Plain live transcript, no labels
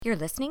You're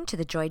listening to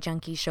the Joy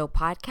Junkie Show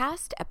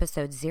podcast,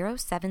 episode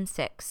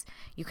 076.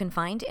 You can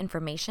find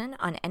information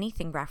on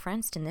anything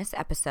referenced in this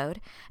episode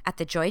at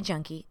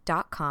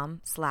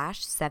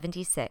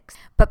thejoyjunkie.com/76.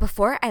 But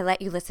before I let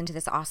you listen to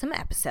this awesome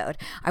episode,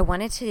 I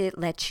wanted to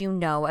let you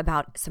know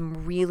about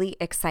some really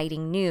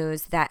exciting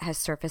news that has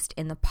surfaced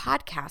in the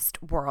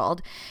podcast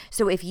world.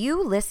 So if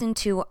you listen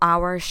to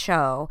our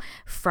show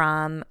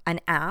from an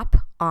app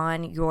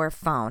on your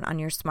phone, on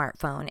your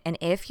smartphone, and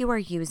if you are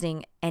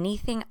using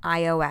anything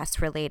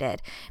iOS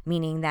related,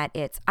 meaning that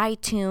it's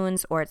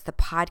iTunes or it's the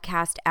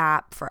podcast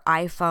app for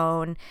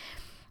iPhone,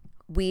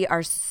 we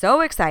are so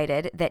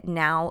excited that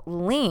now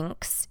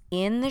links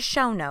in the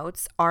show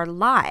notes are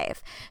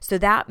live. So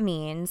that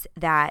means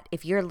that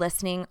if you're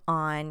listening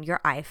on your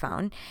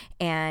iPhone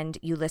and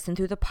you listen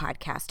through the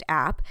podcast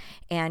app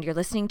and you're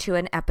listening to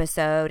an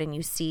episode and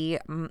you see,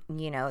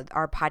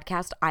 our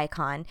podcast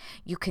icon,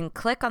 you can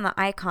click on the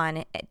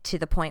icon to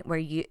the point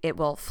where it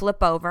will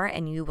flip over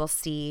and you will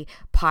see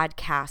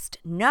podcast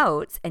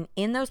notes. And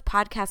in those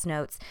podcast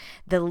notes,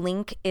 the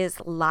link is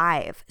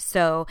live.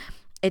 So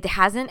it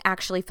hasn't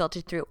actually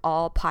filtered through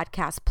all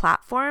podcast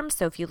platforms.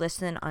 So if you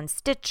listen on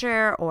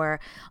Stitcher or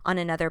on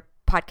another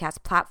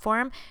podcast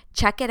platform,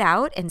 check it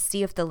out and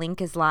see if the link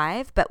is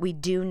live. But we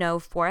do know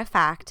for a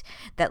fact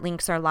that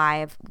links are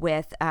live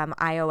with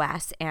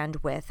iOS and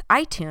with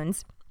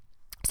iTunes.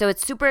 So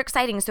it's super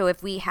exciting. So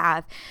if we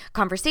have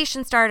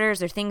conversation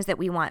starters or things that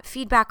we want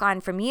feedback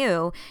on from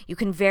you, you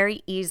can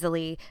very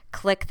easily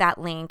click that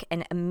link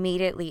and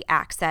immediately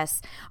access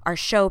our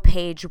show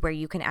page where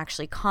you can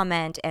actually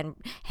comment and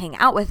hang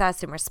out with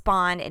us and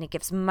respond. And it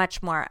gives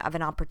much more of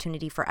an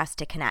opportunity for us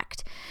to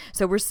connect.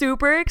 So we're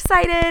super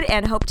excited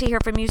and hope to hear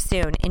from you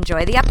soon.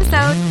 Enjoy the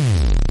episode.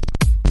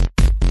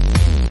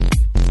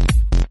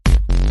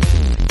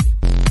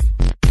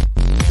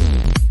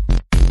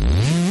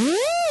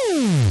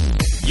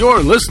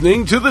 You're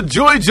listening to The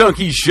Joy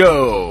Junkie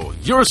Show,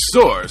 your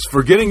source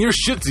for getting your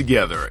shit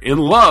together in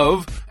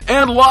love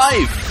and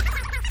life.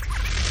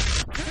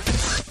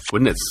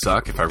 Wouldn't it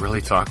suck if I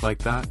really talked like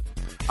that?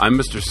 I'm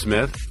Mr.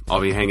 Smith.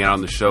 I'll be hanging out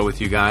on the show with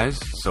you guys.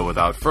 So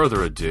without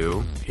further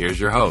ado, here's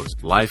your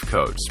host, life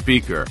coach,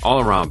 speaker,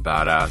 all-around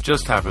badass,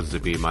 just happens to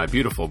be my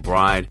beautiful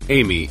bride,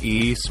 Amy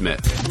E.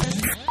 Smith.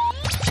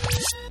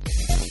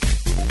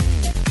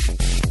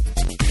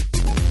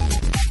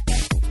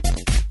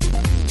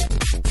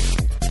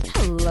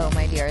 Hello,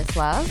 my dearest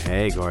love.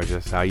 Hey,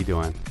 gorgeous. How you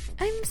doing?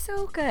 I'm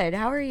so good.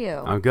 How are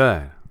you? I'm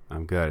good.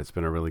 It's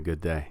been a really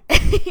good day.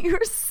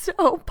 You're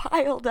so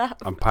piled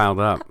up. I'm piled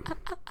up.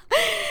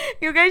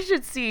 You guys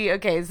should see.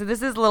 Okay, so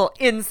this is a little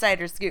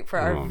insider scoop for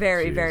our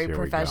very here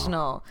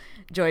professional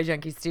Joy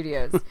Junkie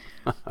Studios.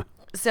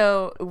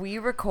 So we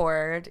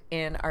record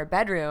in our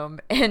bedroom,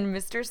 and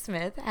Mr.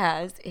 Smith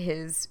has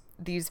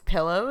these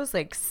pillows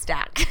like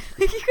stacked.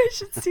 You guys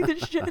should see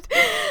this shit.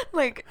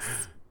 Like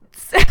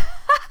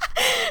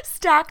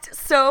stacked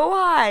so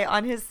high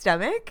on his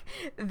stomach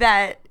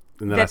that.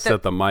 And then I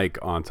set the mic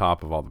on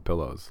top of all the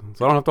pillows,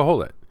 so I don't have to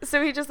hold it.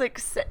 So he just like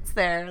sits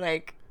there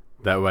like.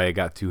 That way I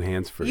got two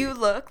hands free. You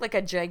look like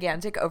a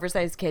gigantic,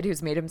 oversized kid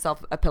who's made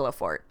himself a pillow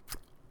fort.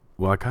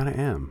 Well, I kind of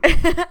am.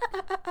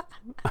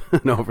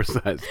 An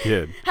oversized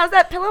kid. How's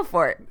that pillow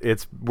fort?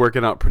 It's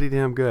working out pretty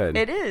damn good.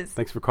 It is.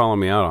 Thanks for calling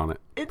me out on it.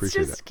 It's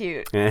Appreciate just it.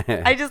 Cute.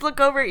 I just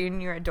look over at you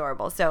and you're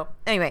adorable. So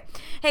anyway,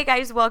 hey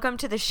guys, welcome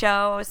to the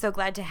show. So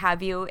glad to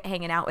have you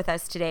hanging out with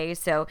us today.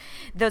 So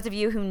those of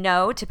you who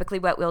know, typically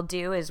what we'll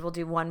do is we'll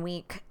do 1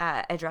 week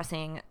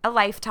addressing a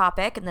life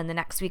topic, and then the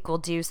next week we'll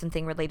do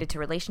something related to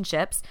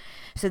relationships.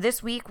 So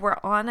this week we're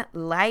on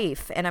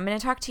life, and I'm going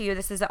to talk to you.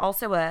 This is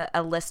also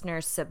a listener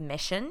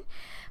submission.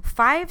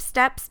 5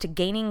 steps to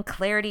gaining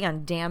clarity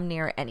on damn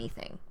near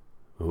anything.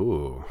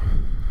 Ooh.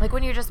 Like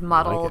when you're just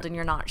muddled and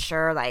you're not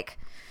sure, like...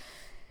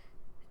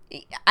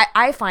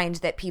 I find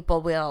that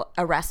people will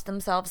arrest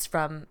themselves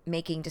from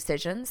making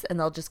decisions, and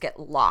they'll just get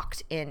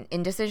locked in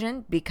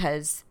indecision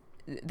because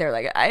they're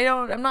like,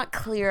 I'm not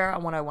clear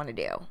on what I want to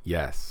do.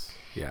 Yes.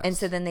 And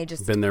so then they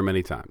just been there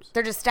many times.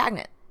 They're just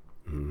stagnant.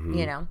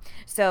 Mm-hmm.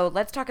 So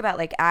let's talk about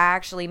like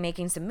actually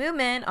making some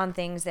movement on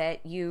things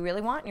that you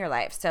really want in your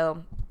life.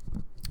 So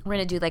we're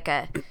gonna do like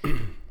a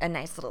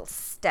nice little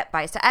step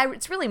by step.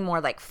 It's really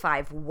more like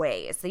 5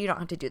 ways, so you don't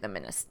have to do them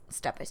in a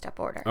step by step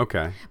order.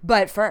 Okay.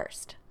 What's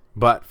first?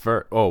 But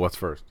first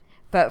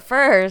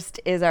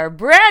is our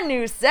brand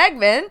new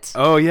segment.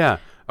 Oh, yeah.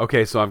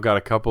 Okay, so I've got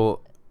a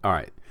couple. All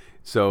right.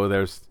 So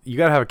you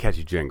got to have a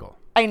catchy jingle.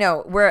 I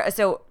know. We're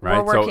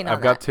working on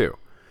I've got 2.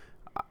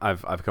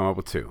 I've come up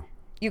with 2.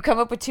 You come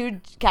up with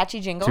 2 catchy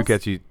jingles? 2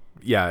 catchy.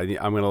 Yeah,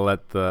 I'm going to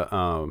let the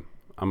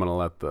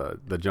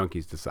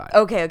junkies decide.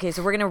 Okay.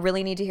 So we're going to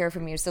really need to hear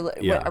from you. So what,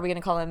 are we going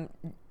to call them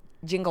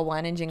Jingle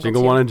 1 and Jingle 2?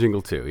 Jingle 1 and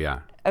Jingle 2, yeah.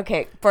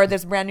 Okay, for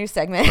this brand new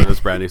segment.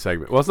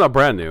 Well, it's not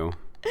brand new.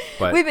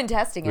 But we've been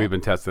testing it. We've been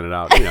testing it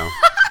out,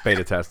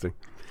 beta testing.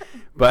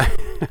 But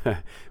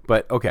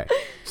okay.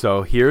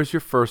 So here's your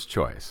first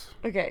choice.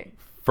 Okay.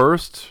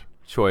 First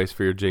choice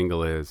for your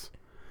jingle is,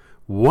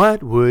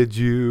 what would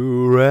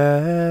you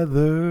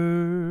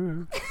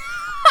rather?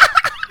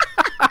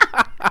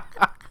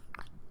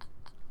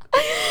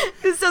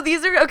 So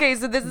these are okay.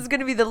 So this is going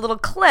to be the little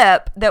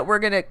clip that we're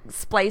going to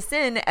splice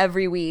in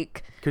every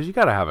week. Because you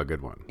got to have a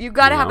good one. You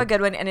got to have a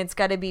good one, and it's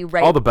got to be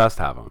right. All the best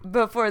have them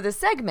before the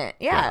segment.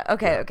 Yeah.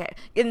 Okay.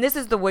 And this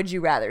is the Would You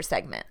Rather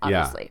segment,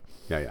 obviously.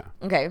 Yeah.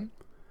 Okay.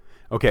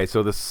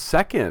 So the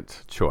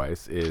second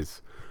choice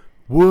is,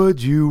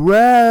 would you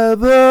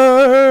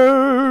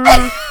rather?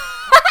 That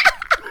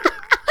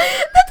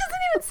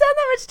doesn't even sound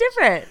that much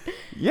different.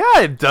 Yeah,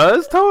 it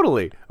does.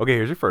 Totally. Okay,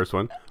 here's your first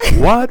one.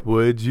 What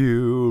would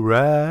you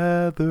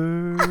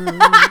rather?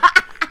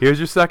 Here's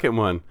your second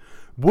one.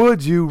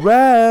 Would you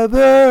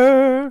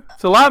rather?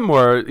 It's a lot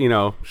more, you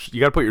got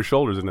to put your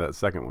shoulders into that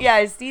second one. Yeah,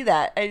 I see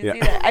that.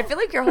 I feel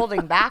like you're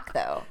holding back,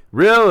 though.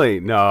 Really?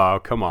 No,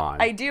 come on.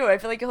 I do. I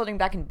feel like you're holding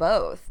back in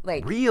both.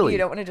 Like, really? You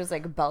don't want to just,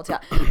 like, belt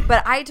out.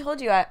 But I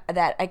told you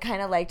that I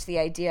kind of liked the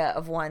idea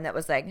of one that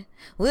was like,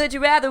 would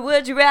you rather,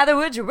 would you rather,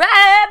 would you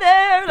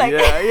rather? Like,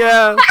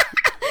 yeah.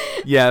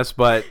 Yes,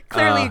 but...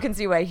 Clearly you can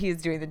see why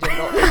he's doing the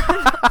jingle.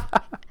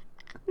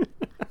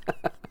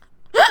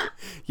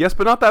 Yes,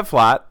 but not that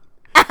flat.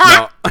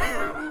 No.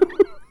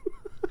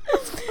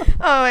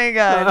 Oh my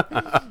God.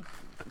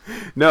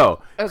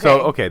 No. Okay.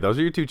 So, those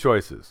are your two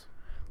choices.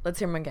 Let's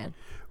hear them again.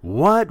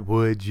 What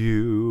would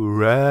you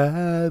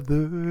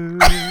rather?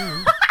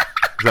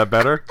 Is that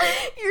better?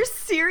 Your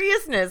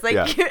seriousness,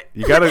 like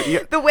you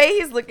gotta. The way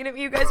he's looking at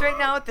me, you guys, right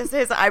now with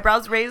his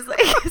eyebrows raised,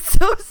 like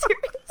so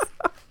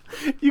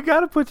serious. You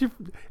gotta put your.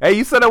 Hey,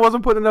 you said I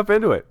wasn't putting enough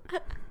into it,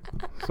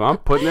 so I'm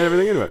putting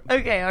everything into it.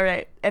 Okay, all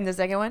right. And the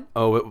second one?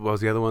 Oh, what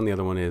was the other one? The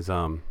other one is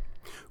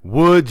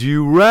would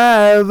you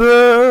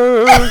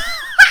rather?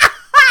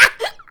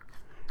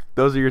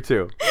 Those are your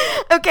two.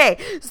 Okay,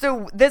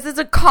 so this is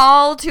a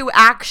call to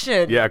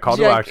action. Yeah, call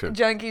to action.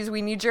 Junkies,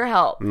 we need your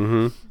help.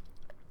 Mm-hmm.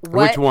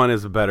 Which one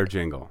is a better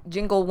jingle?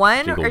 Jingle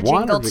one or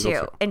jingle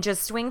two? And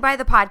just swing by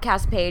the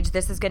podcast page.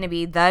 This is going to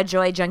be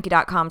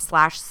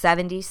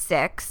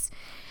thejoyjunkie.com/76.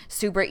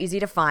 Super easy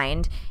to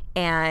find.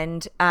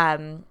 And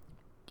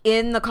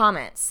in the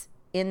comments,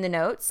 in the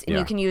notes, and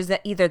you can use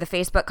either the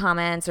Facebook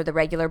comments or the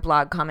regular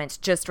blog comments,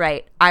 just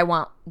write, I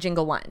want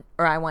jingle one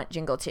or I want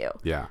jingle two.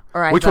 Yeah.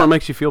 Or which one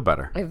makes you feel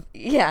better?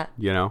 Yeah.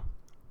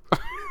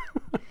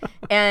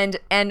 And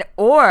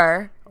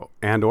or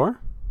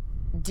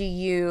do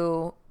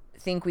you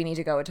think we need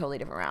to go a totally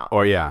different route?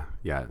 Or yeah.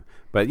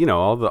 But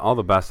all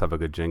the best have a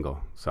good jingle.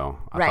 So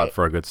I thought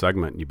for a good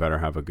segment, you better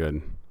have a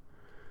good.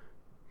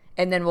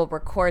 And then we'll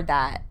record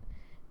that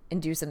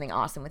and do something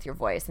awesome with your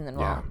voice, and then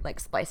we'll like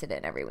splice it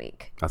in every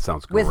week. That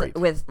sounds great.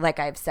 With like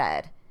I've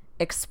said,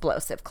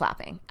 explosive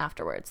clapping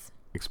afterwards.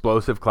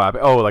 Explosive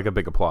clapping. Oh, like a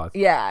big applause.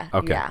 Yeah.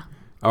 Okay. Yeah.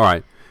 All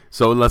right.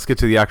 So let's get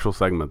to the actual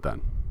segment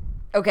then.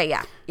 Okay.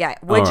 Yeah.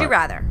 Would you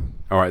rather?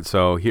 All right.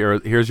 So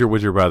here's your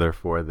would you rather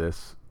for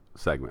this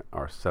segment,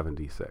 our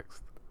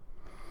 76th.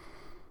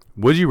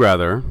 Would you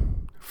rather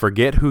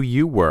forget who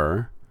you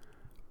were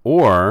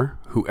or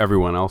who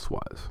everyone else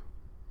was?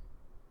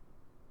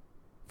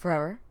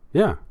 Forever?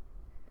 Yeah.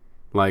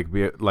 Like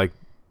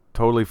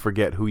totally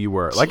forget who you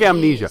were. Like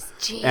amnesia.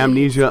 Jeez.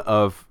 Amnesia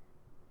of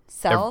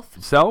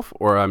self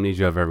or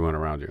amnesia of everyone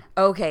around you.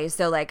 Okay,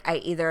 so like I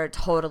either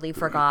totally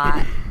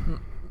forgot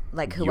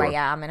like who I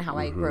am and how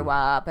I grew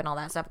up and all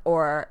that stuff,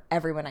 or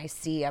everyone I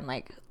see I'm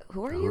like,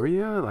 who are you? Who are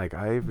you? Like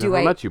I've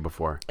never met you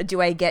before.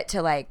 Do I get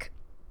to like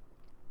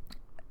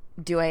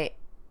can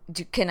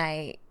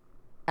I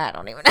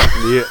don't even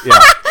know. Yeah.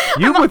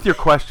 You with your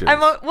questions.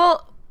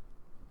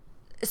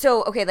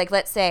 So, okay, like,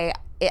 let's say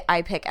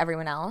I pick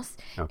everyone else,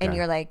 okay. And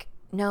you're like,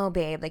 no,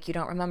 babe, like, you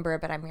don't remember,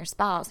 but I'm your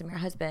spouse, I'm your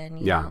husband,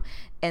 you know?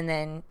 And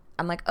then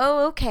I'm like,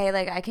 oh, okay,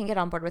 like, I can get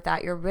on board with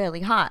that. You're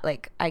really hot.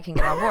 Like, I can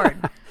get on board.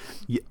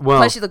 Well,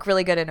 plus, you look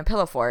really good in a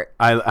pillow fort.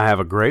 I have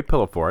a great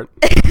pillow fort.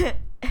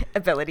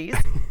 Abilities.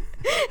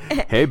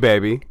 Hey,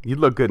 baby, you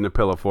look good in a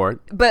pillow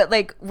fort. But,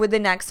 like, would the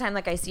next time,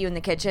 like, I see you in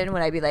the kitchen,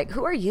 would I be like,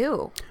 who are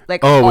you?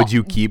 Like, would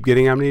you keep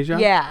getting amnesia?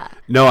 Yeah.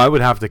 No, I would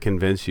have to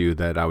convince you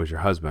that I was your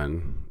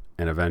husband.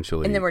 And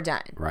eventually... And then we're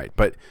done. Right.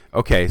 But,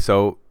 okay,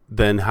 so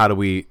then how do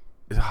we...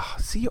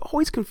 see, you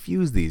always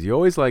confuse these. You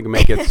always, like,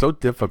 make it so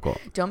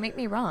difficult. Don't make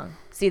me wrong.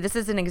 See, this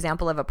is an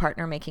example of a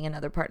partner making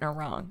another partner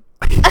wrong.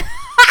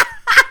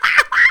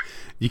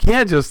 You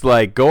can't just,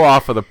 like, go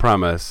off of the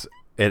premise.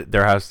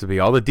 There has to be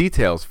all the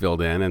details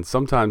filled in, and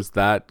sometimes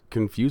that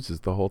confuses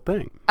the whole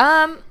thing.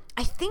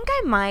 I think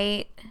I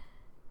might...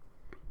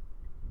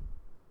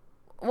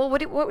 Well,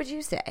 what would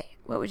you say?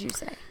 What would you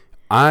say?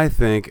 I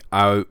think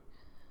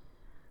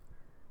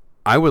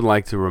I would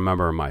like to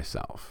remember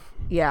myself.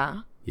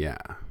 Yeah. Yeah.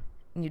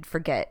 You'd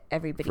forget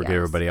everybody else. Forget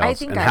everybody else. I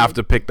think and have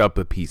to pick up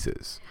the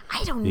pieces.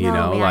 I don't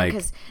know, man.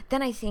 Because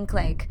then I think,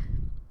 like,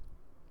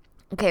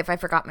 okay, if I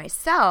forgot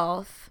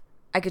myself,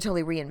 I could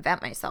totally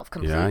reinvent myself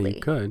completely. Yeah,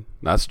 you could.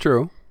 That's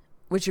true.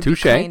 Which would be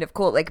kind of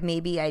cool. Like,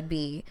 maybe I'd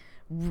be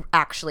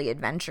actually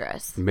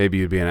adventurous. Maybe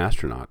you'd be an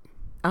astronaut.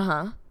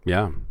 Uh-huh.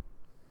 Yeah.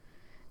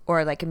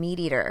 Or, like, a meat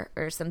eater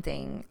or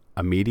something.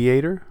 A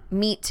mediator?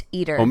 Meat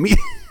eater. Oh, meat.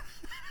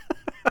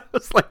 I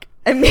was like,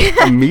 a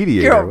mediator.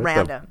 You're what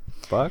random.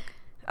 The fuck?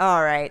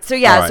 All right. So,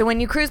 All right. so when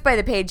you cruise by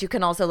the page, you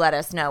can also let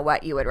us know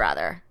what you would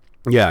rather.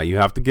 Yeah, you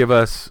have to give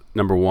us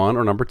number 1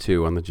 or number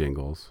 2 on the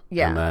jingles.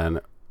 Yeah. And then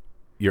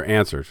your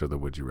answer to the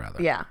would you rather.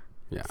 Yeah.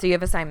 Yeah. So you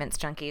have assignments,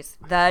 junkies.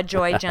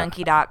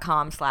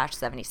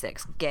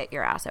 thejoyjunkie.com/76. Get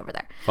your ass over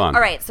there. Fun.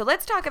 All right. So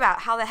let's talk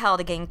about how the hell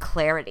to gain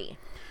clarity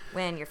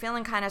when you're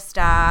feeling kind of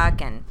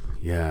stuck.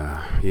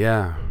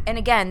 Yeah. And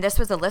again, this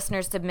was a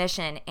listener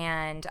submission,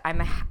 and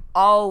I'm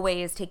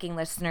always taking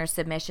listener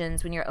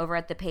submissions. When you're over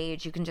at the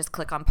page, you can just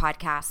click on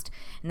podcast,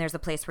 and there's a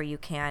place where you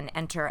can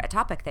enter a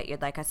topic that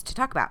you'd like us to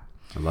talk about.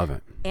 I love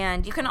it.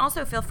 And you can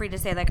also feel free to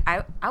say, like,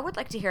 I would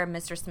like to hear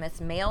Mr. Smith's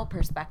male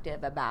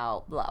perspective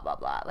about blah, blah,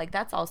 blah. Like,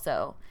 that's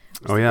also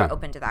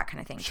open to that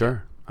kind of thing.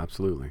 Sure.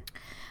 Absolutely.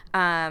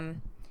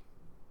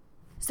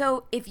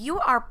 So if you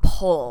are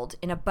pulled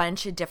in a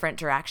bunch of different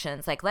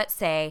directions, like let's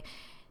say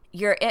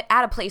you're at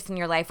a place in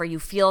your life where you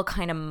feel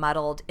kind of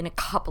muddled in a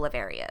couple of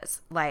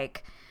areas,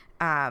 like,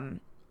 I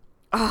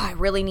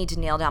really need to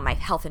nail down my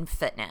health and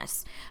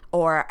fitness,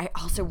 or I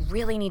also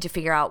really need to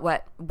figure out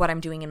what I'm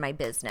doing in my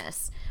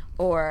business,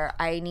 or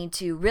I need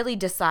to really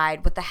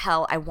decide what the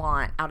hell I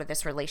want out of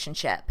this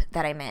relationship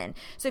that I'm in.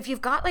 So if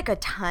you've got like a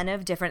ton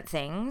of different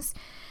things,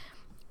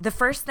 the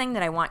first thing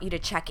that I want you to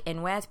check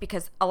in with,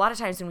 because a lot of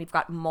times when we've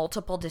got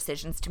multiple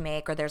decisions to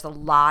make, or there's a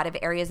lot of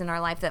areas in our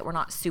life that we're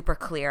not super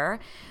clear,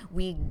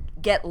 we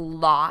get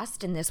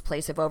lost in this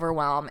place of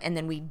overwhelm, and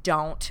then we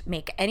don't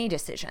make any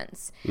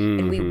decisions.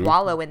 And we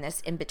wallow in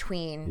this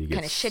in-between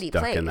kind of shitty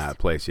place. Stuck in that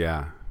place,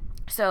 yeah.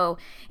 So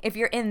if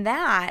you're in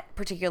that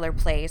particular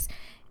place,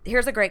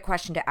 here's a great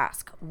question to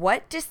ask.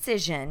 What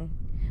decision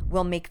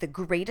will make the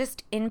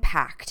greatest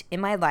impact in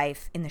my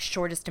life in the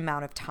shortest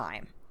amount of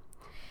time?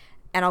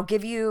 And I'll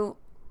give you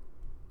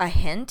a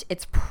hint.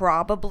 It's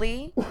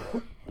probably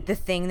the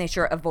thing that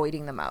you're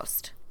avoiding the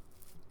most.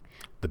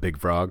 The Big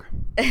Frog?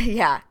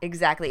 Yeah,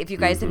 exactly. If you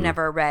guys have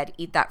never read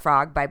Eat That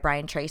Frog by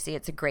Brian Tracy,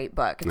 it's a great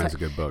book. That's a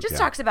good book, Just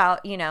talks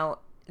about,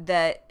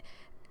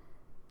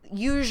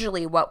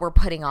 usually what we're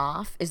putting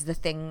off is the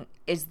thing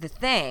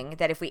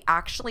that if we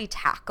actually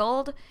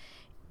tackled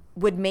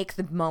would make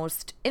the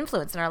most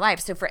influence in our life.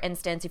 So for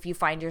instance, if you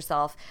find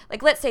yourself,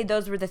 like, let's say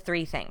those were the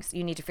 3 things.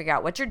 You need to figure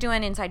out what you're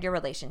doing inside your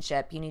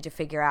relationship. You need to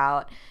figure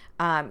out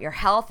your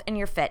health and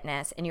your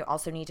fitness. And you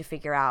also need to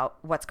figure out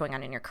what's going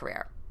on in your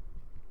career.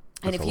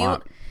 That's and if a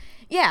lot.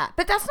 Yeah,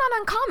 but that's not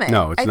uncommon.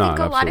 No, it's not. I think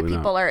a lot of Absolutely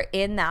people not. are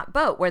in that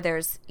boat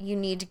where you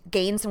need to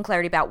gain some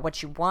clarity about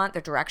what you want,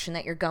 the direction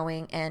that you're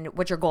going, and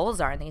what your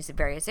goals are in these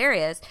various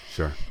areas.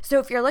 Sure. So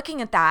if you're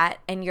looking at that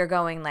and you're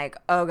going like,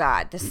 oh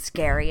God, the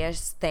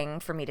scariest thing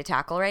for me to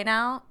tackle right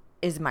now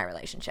is my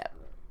relationship.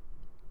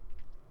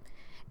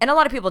 And a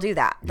lot of people do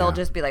that. They'll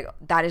just be like,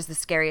 that is the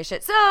scariest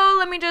shit. So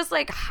let me just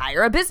like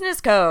hire a business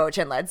coach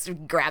and let's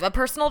grab a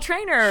personal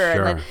trainer.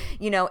 Sure. And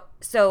then,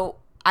 so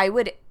I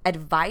would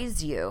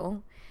advise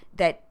you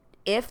that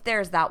if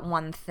there's that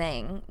one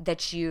thing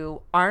that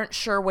you aren't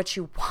sure what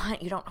you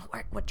want, you don't know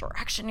what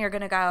direction you're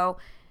going to go,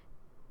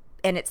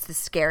 and it's the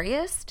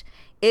scariest,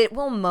 it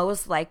will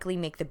most likely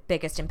make the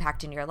biggest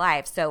impact in your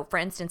life. So for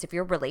instance, if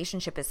your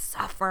relationship is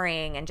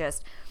suffering and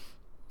just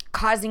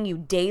causing you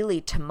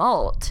daily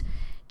tumult,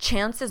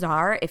 chances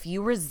are if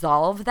you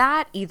resolve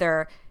that,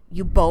 either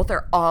you both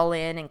are all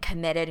in and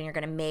committed and you're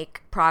going to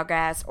make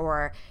progress,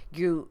 or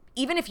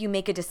even if you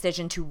make a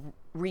decision to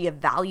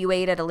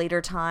reevaluate at a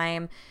later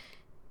time,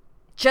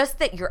 just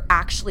that you're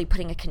actually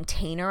putting a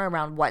container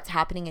around what's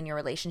happening in your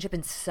relationship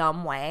in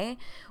some way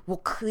will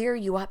clear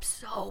you up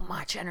so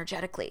much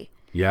energetically.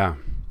 Yeah.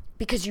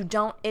 Because you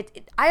don't,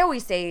 I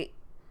always say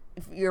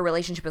your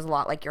relationship is a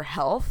lot like your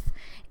health.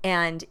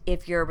 And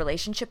if your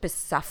relationship is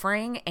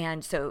suffering,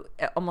 and so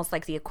almost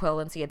like the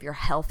equivalency of your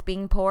health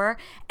being poor,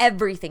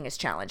 everything is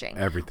challenging.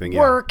 Everything, yeah.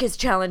 Work is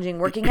challenging.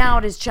 Working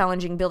out is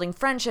challenging. Building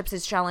friendships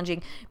is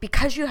challenging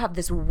because you have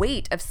this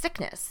weight of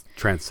sickness.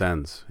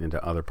 Transcends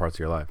into other parts of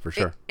your life, for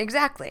sure.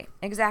 Exactly.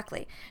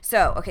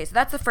 So, okay, so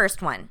that's the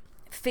first one.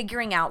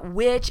 Figuring out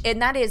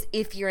and that is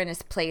if you're in a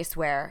place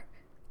where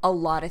a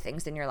lot of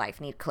things in your life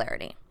need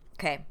clarity.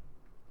 Okay.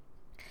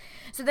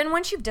 So then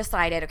once you've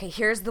decided, okay,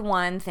 here's the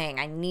one thing,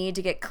 I need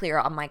to get clear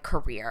on my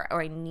career,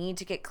 or I need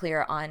to get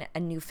clear on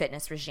a new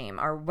fitness regime,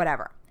 or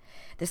whatever.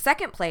 The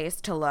second place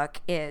to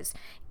look is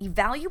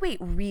evaluate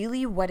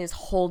really what is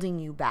holding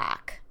you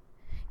back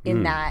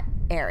in that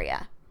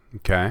area.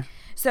 Okay.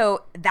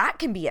 So that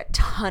can be a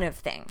ton of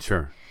things.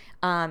 Sure.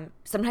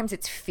 Sometimes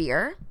it's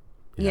fear.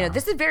 Yeah.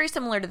 This is very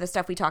similar to the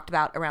stuff we talked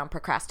about around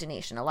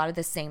procrastination. A lot of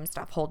the same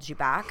stuff holds you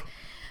back.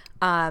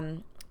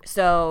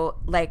 So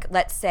like,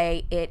 let's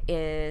say it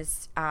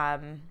is,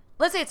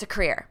 let's say it's a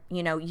career,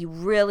 you're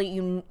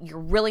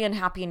really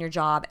unhappy in your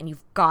job and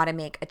you've got to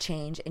make a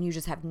change and you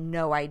just have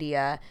no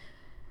idea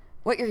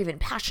what you're even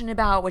passionate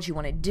about, what you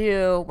want to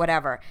do,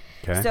 whatever.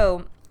 Okay.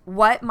 So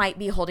what might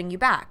be holding you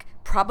back?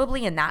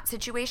 Probably in that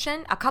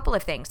situation, a couple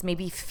of things,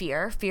 maybe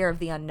fear of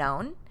the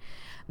unknown.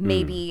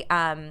 Maybe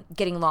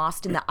getting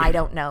lost in the I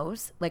don't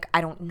knows. Like,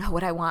 I don't know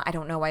what I want. I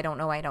don't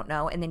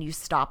know. And then you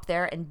stop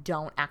there and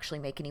don't actually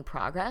make any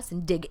progress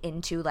and dig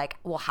into like,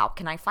 well, how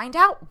can I find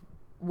out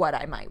what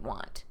I might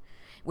want,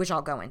 which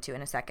I'll go into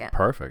in a second.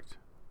 Perfect.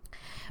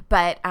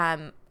 But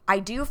I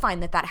do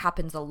find that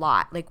happens a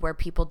lot, like where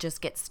people just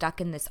get stuck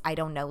in this I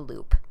don't know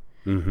loop.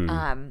 Mm-hmm.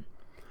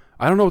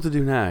 I don't know what to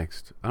do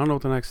next. I don't know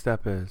what the next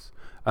step is.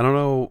 I don't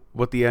know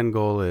what the end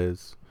goal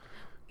is.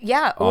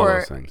 Yeah, All or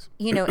those things.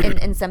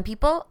 in some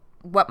people,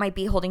 what might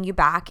be holding you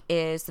back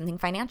is something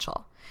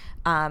financial.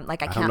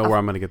 Like I don't know where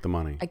I'm going to get the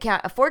money. I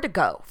can't afford to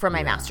go for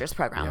my master's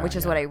program, Yeah, which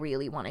is what I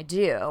really want to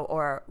do,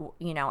 or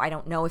I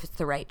don't know if it's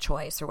the right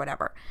choice or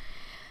whatever.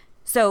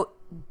 So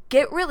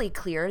get really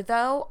clear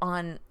though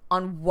on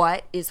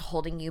what is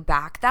holding you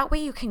back. That way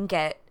you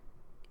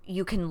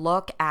can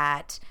look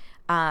at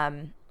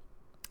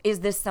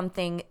is this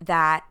something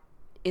that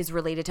is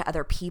related to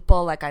other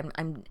people? Like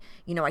I'm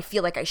I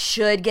feel like I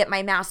should get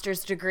my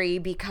master's degree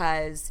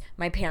because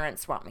my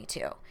parents want me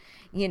to.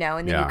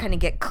 And then you kind of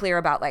get clear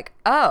about like,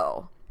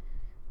 oh,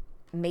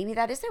 maybe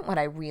that isn't what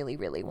I really,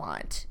 really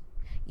want.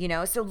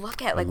 So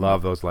look at like. I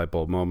love those light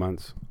bulb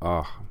moments.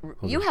 Oh,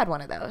 you had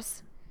one of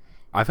those.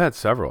 I've had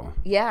several.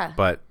 Yeah.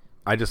 But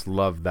I just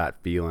love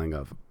that feeling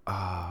of,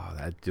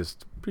 that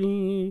just,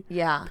 the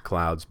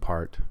clouds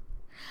part.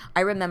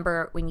 I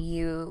remember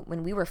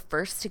when we were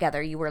first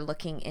together, you were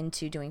looking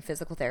into doing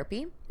physical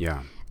therapy.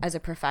 Yeah. As a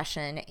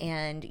profession,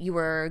 and you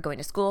were going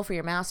to school for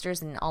your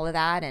master's and all of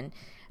that, and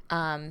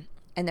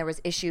there was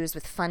issues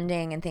with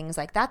funding and things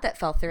like that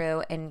fell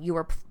through, and you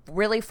were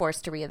really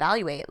forced to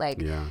reevaluate.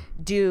 Like,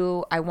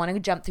 do I want to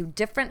jump through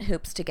different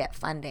hoops to get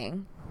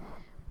funding,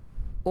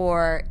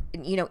 or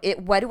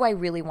what do I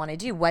really want to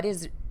do? What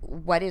is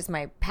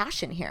my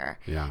passion here?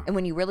 Yeah. And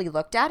when you really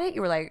looked at it,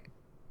 you were like,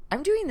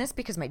 I'm doing this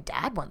because my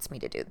dad wants me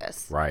to do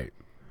this. Right.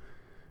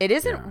 It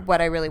isn't what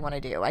I really want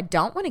to do. I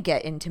don't want to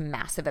get into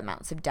massive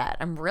amounts of debt.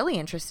 I'm really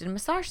interested in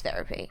massage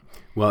therapy.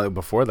 Well,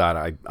 before that,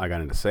 I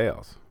got into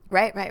sales.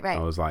 Right. I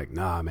was like,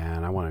 nah,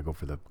 man, I want to go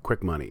for the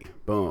quick money.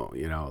 Boom,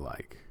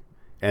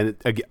 and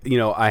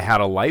I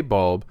had a light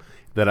bulb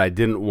that I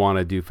didn't want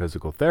to do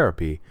physical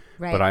therapy,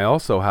 but I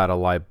also had a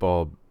light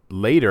bulb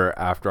later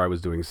after I was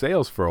doing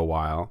sales for a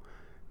while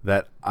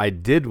that I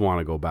did want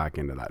to go back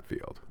into that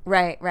field.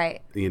 Right.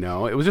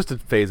 It was just a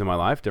phase of my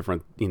life,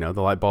 different, the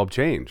light bulb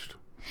changed.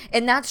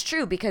 And that's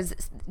true, because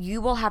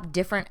you will have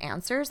different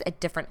answers at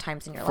different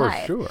times in your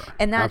life. For sure.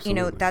 And that,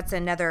 Absolutely. That's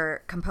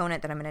another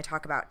component that I'm going to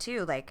talk about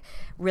too, like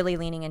really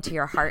leaning into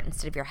your heart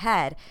instead of your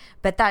head.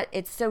 But that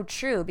it's so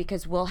true,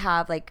 because we'll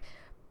have like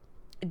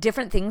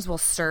different things will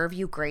serve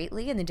you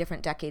greatly in the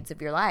different decades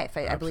of your life.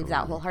 I believe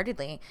that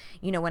wholeheartedly.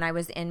 When I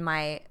was in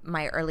my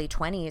early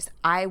 20s,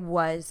 I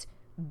was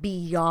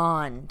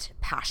beyond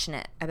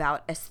passionate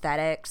about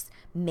aesthetics,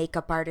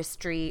 makeup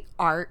artistry,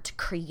 art,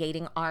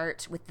 creating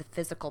art with the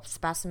physical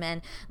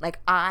specimen. Like,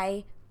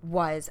 I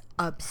was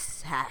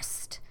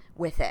obsessed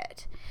with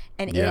it.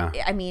 And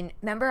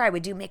remember I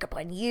would do makeup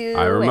on you.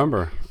 I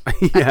remember.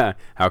 Yeah.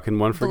 How can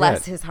one forget?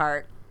 Bless his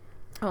heart.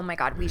 Oh my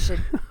God, we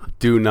should.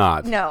 Do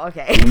not. No,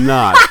 okay. Do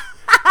not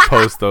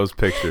post those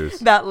pictures.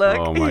 That look.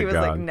 Oh my he was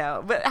God. like,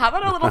 no. But how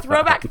about a little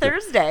throwback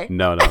Thursday?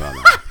 No.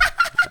 No.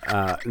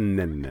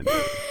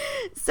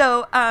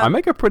 So I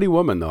make a pretty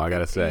woman, though, I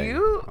gotta say.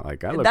 I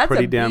look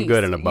pretty damn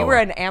good in a boa. You were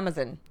an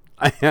Amazon.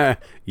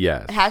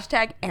 Yes.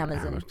 Hashtag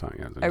Amazon.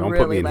 Don't I put me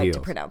really in like heels.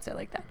 to pronounce it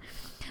like that.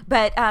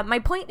 But my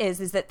point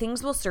is that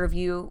things will serve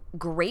you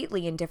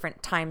greatly in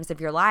different times of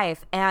your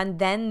life, and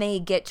then they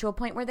get to a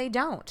point where they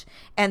don't,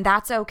 and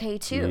that's okay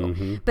too.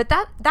 Mm-hmm. But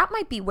that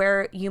might be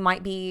where you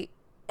might be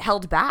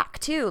held back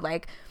too.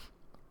 Like,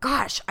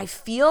 gosh, I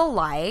feel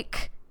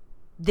like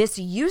this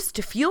used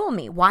to fuel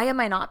me. Why am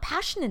I not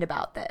passionate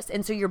about this?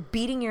 And so you're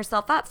beating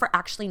yourself up for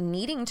actually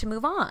needing to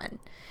move on.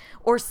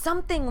 Or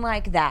something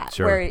like that,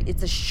 sure. Where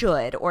it's a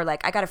should, or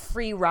like I got a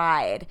free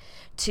ride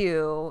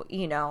to,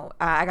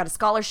 I got a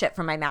scholarship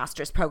from my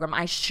master's program.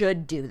 I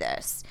should do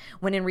this.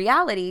 When in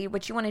reality,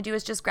 what you want to do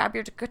is just grab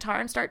your guitar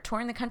and start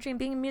touring the country and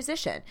being a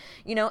musician.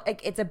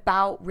 It's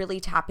about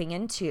really tapping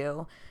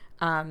into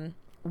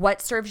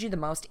what serves you the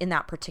most in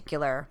that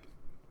particular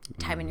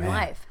time in your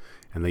life.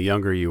 And the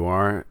younger you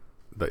are,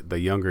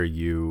 the younger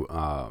you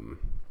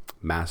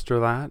master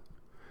that,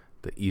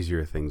 the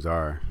easier things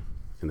are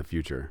in the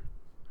future.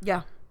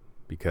 Yeah.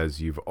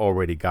 Because you've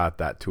already got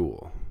that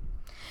tool.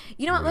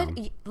 You know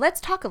what?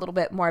 Let's talk a little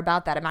bit more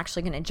about that. I'm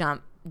actually going to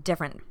jump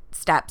different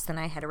steps than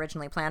I had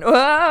originally planned.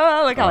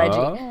 Oh, look how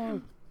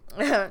edgy.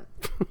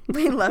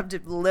 We love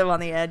to live on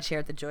the edge here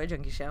at the Joy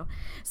Junkie Show.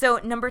 So,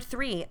 number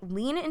 3,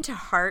 lean into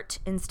heart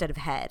instead of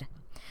head.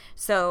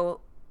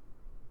 So,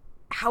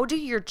 how do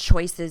your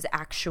choices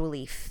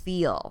actually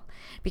feel?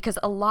 Because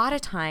a lot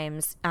of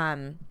times,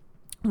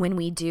 when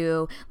we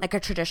do like a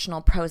traditional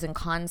pros and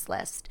cons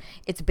list,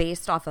 it's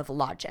based off of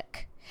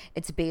logic.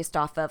 It's based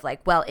off of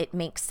like, well, it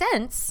makes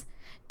sense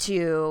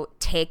to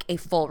take a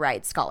full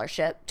ride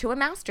scholarship to a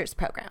master's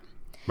program.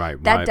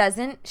 Right. That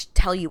doesn't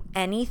tell you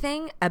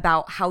anything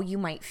about how you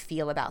might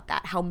feel about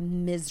that, how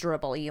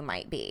miserable you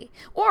might be,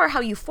 or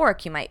how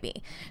euphoric you might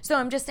be. So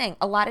I'm just saying,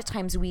 a lot of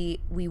times we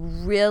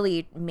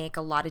really make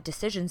a lot of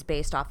decisions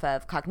based off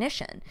of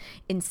cognition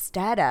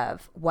instead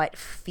of what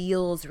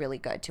feels really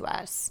good to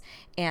us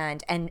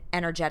and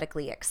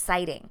energetically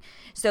exciting.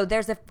 So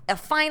there's a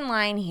fine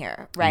line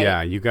here, right?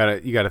 Yeah, you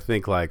gotta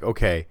think like,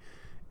 okay,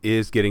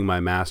 is getting my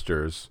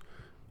master's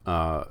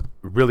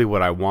really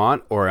what I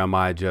want, or am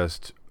I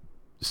just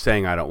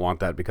saying I don't want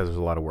that because there's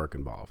a lot of work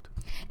involved?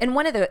 And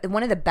one of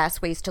the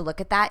best ways to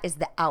look at that is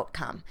the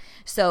outcome.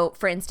 So,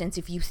 for instance,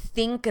 if you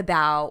think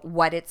about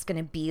what it's going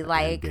to be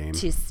like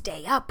to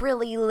stay up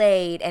really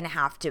late and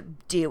have to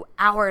do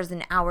hours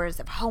and hours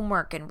of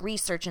homework and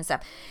research and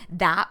stuff,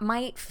 that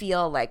might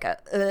feel like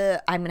I'm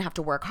going to have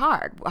to work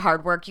hard.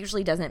 Hard work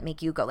usually doesn't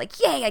make you go like,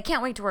 yay, I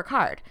can't wait to work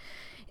hard.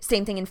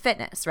 Same thing in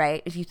fitness,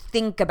 right? If you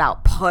think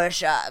about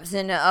push-ups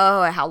and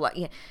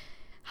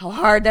how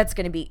hard that's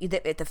going to be,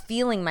 the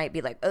feeling might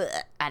be like,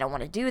 I don't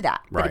want to do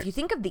that. Right. But if you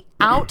think of the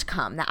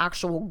outcome, the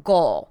actual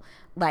goal,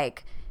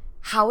 like,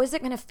 how is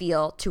it going to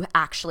feel to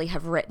actually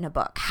have written a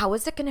book? How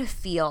is it going to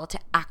feel to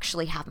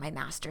actually have my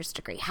master's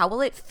degree? How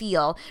will it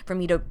feel for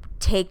me to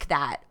take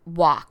that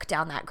walk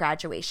down that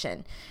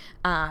graduation?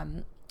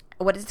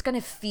 What is it going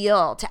to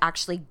feel to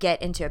actually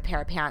get into a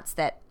pair of pants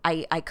that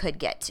I could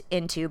get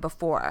into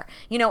before,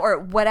 or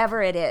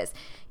whatever it is.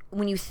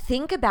 When you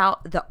think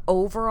about the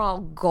overall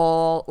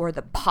goal or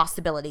the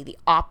possibility, the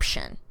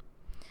option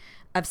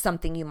of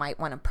something you might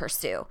want to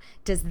pursue,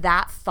 does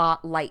that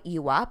thought light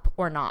you up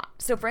or not?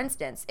 So for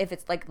instance, if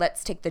it's like,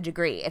 let's take the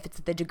degree. If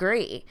it's the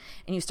degree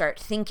and you start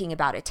thinking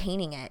about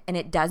attaining it and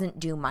it doesn't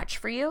do much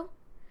for you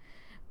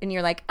and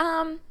you're like,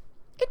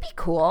 it'd be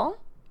cool.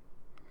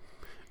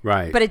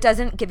 Right. But it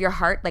doesn't give your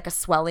heart like a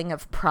swelling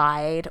of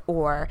pride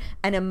or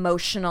an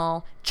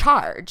emotional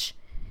charge,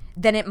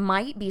 then it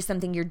might be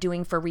something you're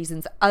doing for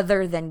reasons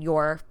other than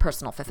your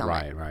personal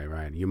fulfillment.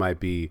 Right. You might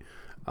be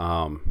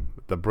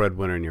the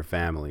breadwinner in your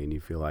family and you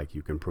feel like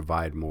you can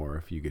provide more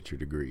if you get your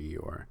degree,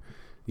 or,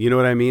 you know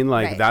what I mean?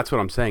 Like, That's what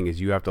I'm saying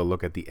is you have to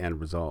look at the end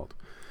result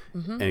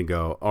and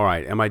go, all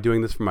right, am I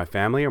doing this for my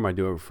family or am I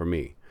doing it for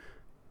me?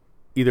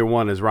 Either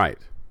one is right.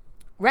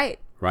 Right.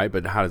 Right.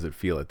 But how does it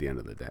feel at the end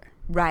of the day?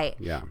 Right.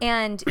 Yeah.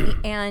 And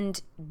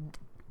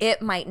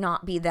it might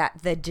not be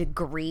that the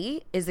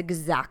degree is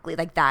exactly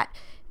like that.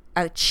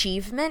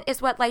 Achievement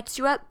is what lights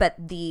you up, but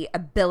the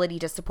ability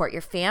to support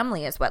your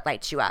family is what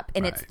lights you up.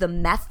 And it's the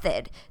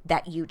method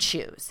that you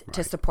choose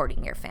to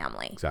supporting your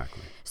family.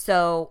 Exactly.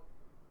 So,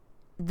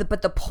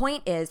 but the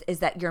point is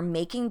that you're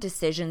making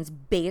decisions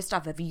based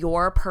off of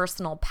your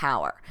personal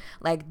power.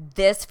 Like,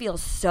 this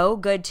feels so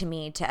good to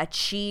me to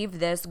achieve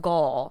this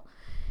goal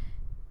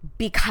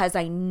because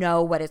I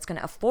know what it's going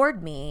to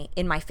afford me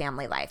in my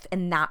family life.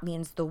 And that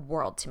means the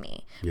world to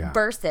me. Yeah.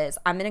 Versus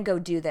I'm going to go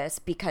do this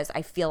because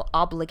I feel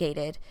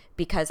obligated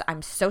because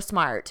I'm so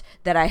smart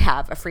that I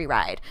have a free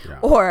ride. Yeah.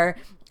 Or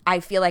I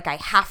feel like I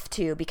have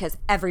to because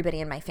everybody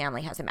in my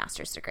family has a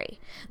master's degree.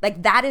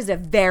 Like, that is a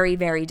very,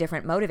 very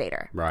different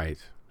motivator. Right.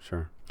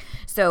 Sure.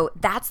 So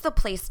that's the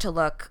place to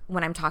look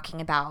when I'm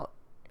talking about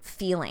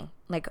feeling.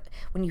 Like,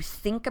 when you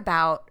think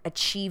about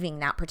achieving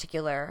that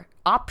particular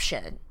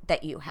option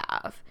that you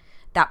have,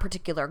 that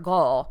particular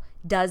goal,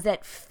 does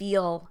it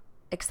feel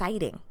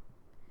exciting?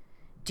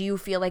 Do you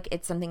feel like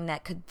it's something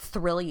that could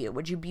thrill you?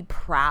 Would you be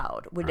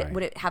proud? Would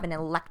it have an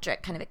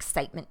electric kind of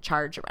excitement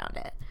charge around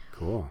it?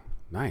 Cool.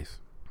 Nice.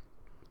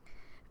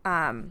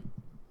 All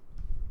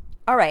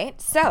right.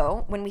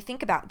 So when we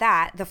think about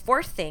that, the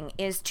fourth thing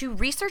is to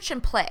research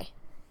and play.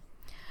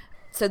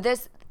 So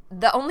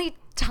the only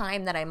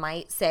time that I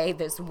might say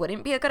this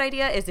wouldn't be a good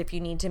idea is if you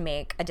need to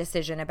make a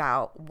decision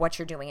about what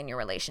you're doing in your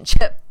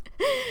relationship.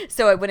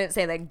 So I wouldn't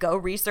say like go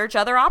research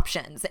other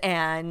options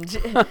and,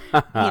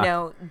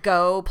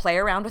 go play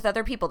around with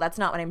other people. That's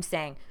not what I'm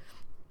saying.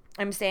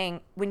 I'm saying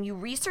when you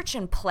research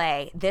and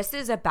play, this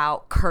is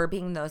about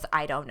curbing those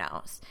I don't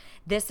knows.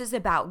 This is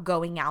about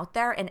going out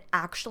there and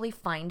actually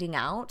finding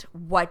out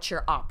what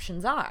your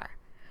options are.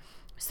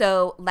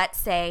 So let's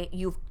say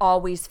you've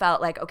always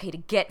felt like, okay, to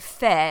get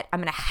fit,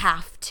 I'm going to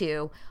have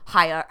to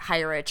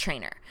hire a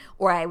trainer,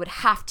 or I would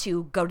have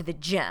to go to the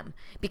gym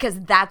because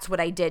that's what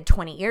I did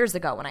 20 years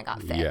ago when I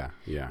got fit.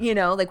 Yeah.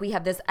 Like we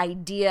have this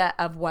idea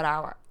of what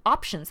our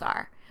options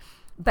are,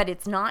 but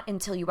it's not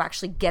until you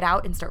actually get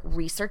out and start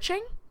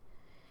researching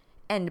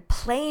and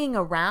playing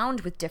around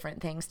with different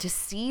things to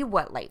see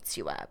what lights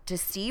you up, to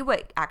see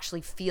what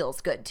actually feels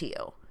good to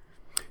you.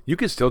 You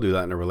can still do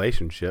that in a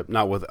relationship,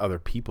 not with other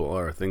people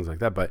or things like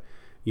that, but,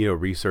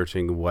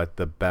 researching what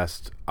the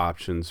best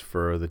options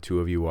for the two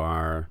of you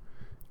are,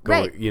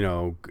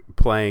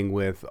 playing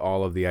with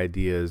all of the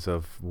ideas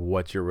of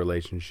what your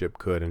relationship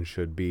could and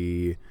should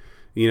be,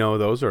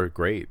 those are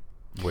great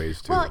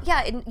ways to. Well,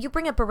 yeah, and you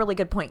bring up a really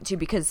good point too,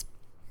 because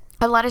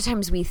a lot of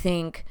times we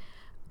think,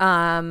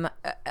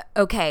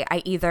 okay,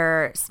 I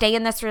either stay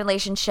in this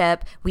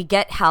relationship, we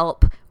get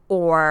help,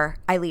 or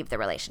I leave the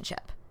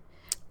relationship.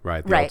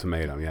 Right, the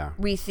ultimatum, yeah.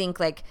 We think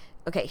like,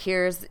 okay,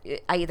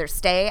 I either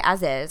stay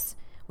as is,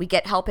 we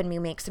get help and we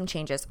make some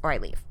changes, or I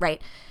leave,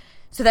 right?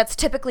 So that's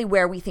typically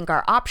where we think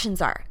our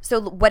options are.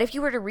 So what if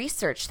you were to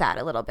research that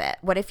a little bit?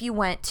 What if you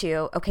went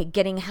to, okay,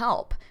 getting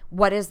help?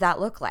 What does that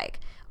look like?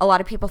 A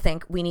lot of people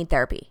think we need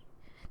therapy.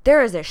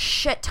 There is a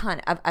shit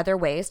ton of other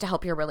ways to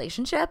help your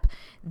relationship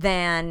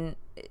than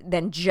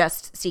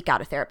just seek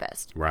out a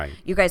therapist. Right.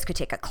 You guys could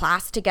take a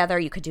class together.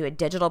 You could do a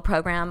digital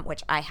program,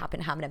 which I happen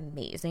to have an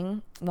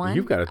amazing one.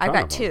 You've got a ton I've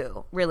got of them.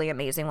 2 really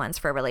amazing ones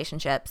for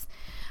relationships.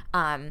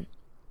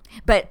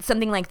 But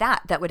something like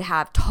that would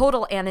have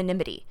total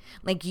anonymity.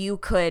 Like you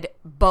could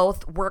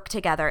both work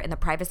together in the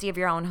privacy of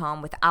your own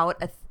home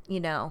without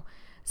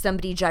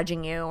somebody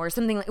judging you or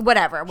something like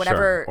whatever.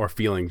 Sure. Or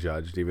feeling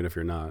judged, even if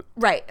you're not.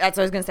 Right. That's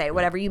what I was going to say.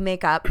 Whatever you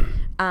make up.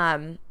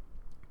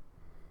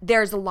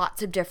 There's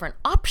lots of different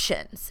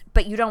options,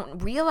 but you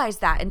don't realize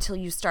that until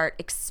you start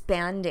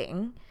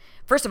expanding.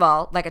 First of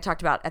all, like I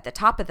talked about at the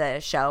top of the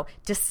show,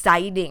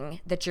 deciding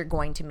that you're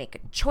going to make a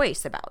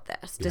choice about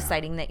this,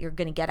 deciding that you're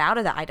going to get out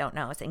of the I don't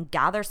knows and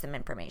gather some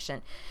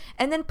information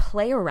and then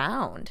play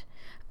around.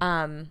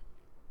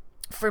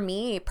 For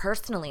me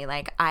personally,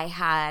 like I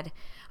had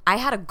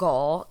a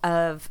goal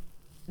of,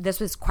 this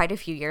was quite a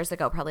few years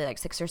ago, probably like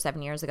 6 or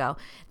 7 years ago,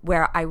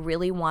 where I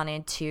really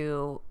wanted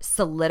to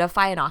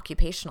solidify an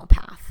occupational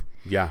path.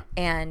 Yeah.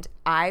 And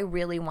I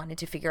really wanted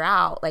to figure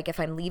out, like, if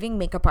I'm leaving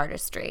makeup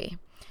artistry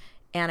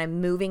and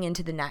I'm moving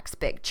into the next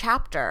big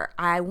chapter,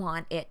 I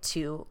want it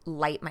to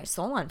light my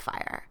soul on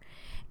fire.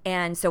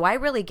 And so I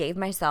really gave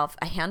myself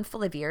a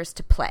handful of years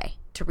to play,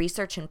 to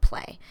research and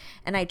play.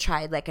 And I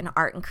tried like an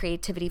art and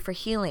creativity for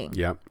healing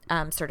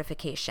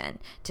certification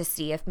to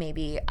see if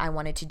maybe I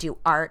wanted to do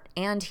art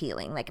and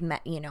healing, like,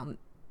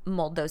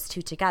 mold those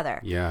two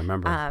together. Yeah, I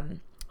remember.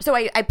 So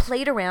I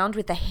played around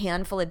with a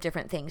handful of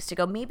different things to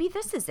go, maybe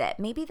this is it,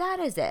 maybe that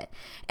is it.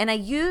 And I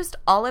used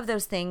all of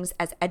those things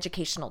as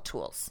educational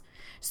tools.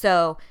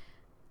 So,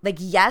 like,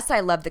 yes, I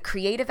love the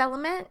creative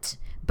element,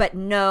 but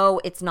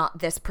no, it's not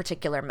this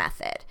particular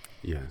method.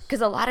 Yes.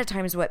 Because a lot of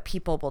times what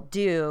people will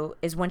do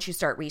is once you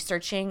start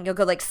researching, you'll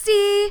go like,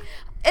 see,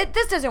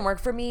 this doesn't work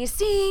for me.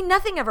 See,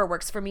 nothing ever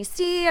works for me.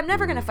 See, I'm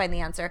never going to find the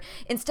answer.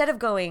 Instead of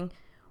going,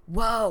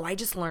 whoa, I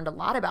just learned a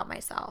lot about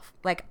myself.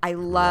 Like, I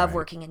love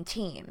working in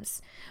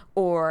teams,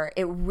 or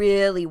it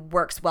really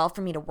works well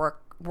for me to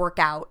work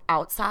out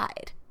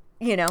outside.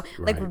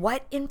 Like,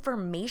 what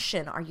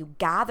information are you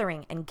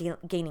gathering and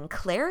gaining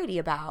clarity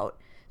about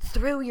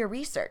through your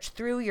research,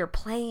 through your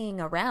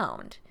playing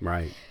around?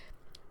 Right.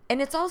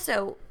 And it's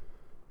also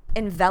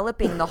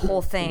enveloping the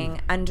whole thing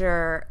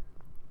under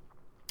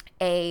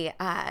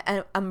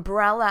an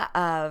umbrella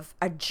of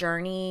a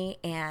journey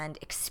and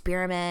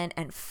experiment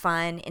and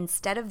fun,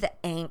 instead of the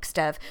angst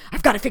of,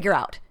 I've got to figure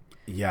out.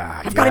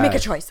 Yeah. I've got to make a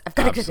choice. I've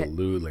got to.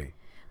 Absolutely.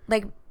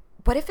 Like,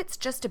 what if it's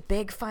just a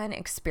big fun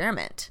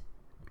experiment?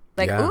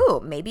 Like, ooh,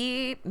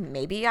 maybe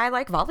I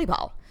like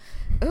volleyball.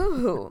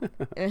 Ooh,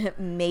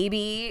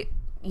 maybe,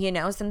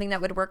 something that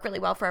would work really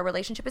well for our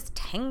relationship is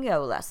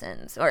tango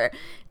lessons. Or,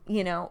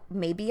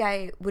 maybe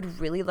I would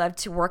really love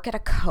to work at a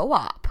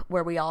co-op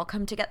where we all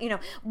come together,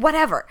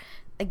 whatever.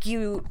 Like,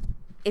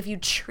 if you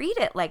treat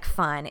it like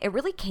fun, it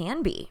really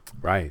can be.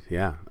 Right.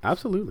 Yeah,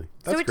 absolutely.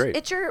 That's great.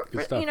 It's your,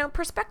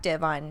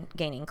 perspective on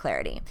gaining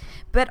clarity.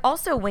 But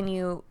also when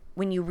you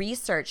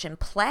research and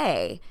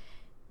play,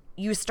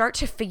 you start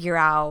to figure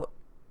out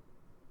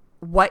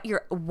what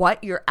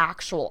your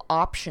actual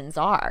options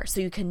are,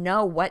 so you can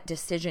know what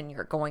decision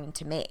you're going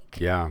to make.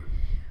 Yeah.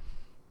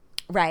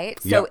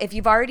 Right? So if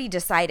you've already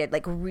decided,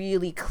 like,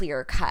 really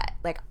clear cut,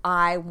 like,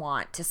 I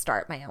want to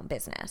start my own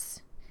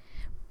business,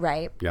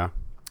 right? Yeah.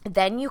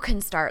 Then you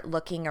can start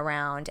looking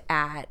around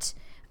at,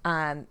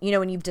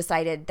 when you've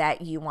decided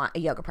that you want a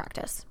yoga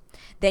practice.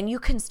 Then you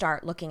can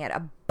start looking at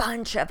a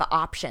bunch of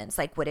options.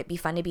 Like, would it be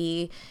fun to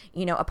be,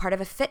 a part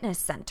of a fitness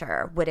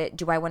center?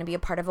 Do I want to be a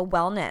part of a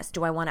wellness?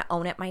 Do I want to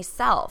own it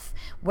myself?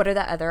 What are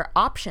the other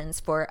options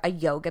for a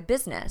yoga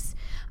business?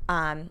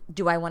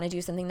 Do I want to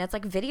do something that's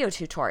like video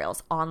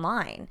tutorials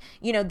online?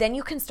 Then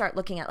you can start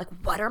looking at, like,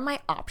 what are my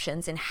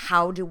options and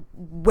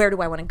where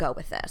do I want to go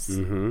with this?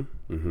 Mm-hmm.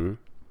 Mm-hmm.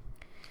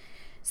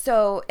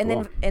 So,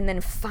 and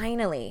then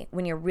finally,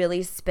 when you're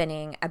really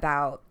spinning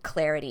about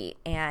clarity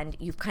and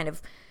you've kind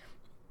of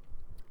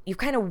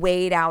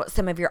weighed out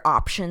some of your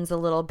options a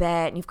little bit,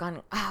 and you've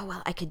gone, oh,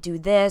 well, I could do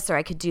this or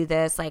I could do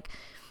this. Like,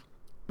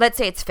 let's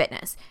say it's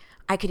fitness.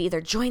 I could either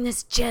join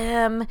this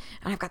gym and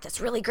I've got this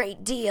really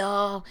great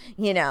deal,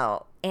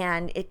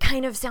 and it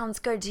kind of sounds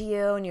good to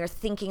you, and you're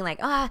thinking like,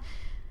 I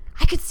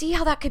could see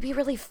how that could be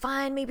really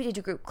fun, maybe to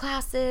do group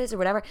classes or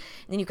whatever. And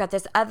then you've got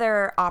this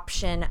other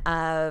option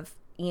of,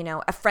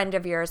 a friend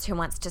of yours who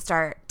wants to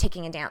start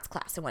taking a dance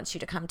class and wants you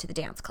to come to the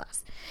dance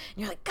class.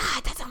 And you're like,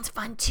 God, that sounds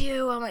fun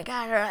too. Oh my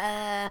God.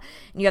 And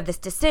you have this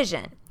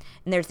decision,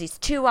 and there's these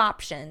two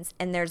options,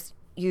 and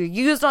you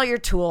used all your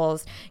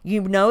tools. You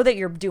know that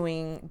you're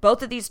doing,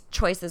 both of these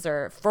choices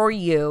are for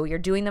you. You're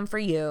doing them for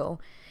you.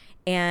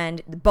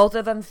 And both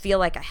of them feel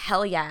like a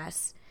hell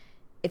yes.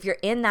 If you're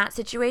in that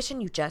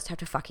situation, you just have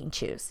to fucking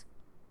choose.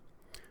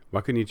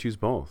 Why couldn't you choose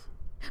both?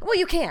 Well,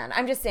 you can.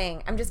 I'm just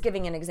saying. I'm just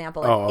giving an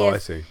example. I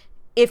see.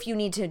 If you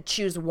need to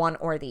choose one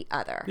or the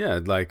other. Yeah,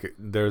 like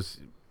there's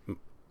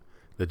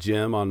the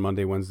gym on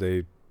Monday,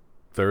 Wednesday,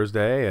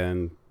 Thursday,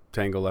 and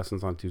tango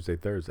lessons on Tuesday,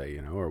 Thursday,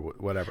 or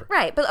whatever.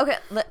 Right. But okay,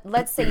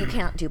 let's say you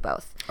can't do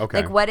both.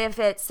 Okay. Like what if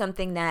it's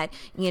something that,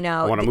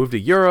 I want to move to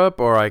Europe,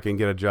 or I can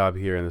get a job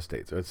here in the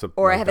States.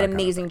 Or I have an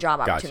amazing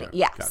job opportunity. Gotcha.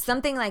 Yeah. Gotcha.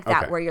 Something like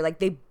that where you're like,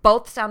 they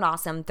both sound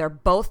awesome. They're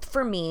both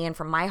for me and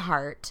from my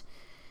heart.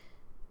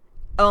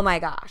 Oh my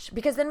gosh.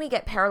 Because then we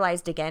get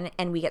paralyzed again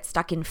and we get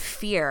stuck in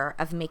fear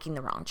of making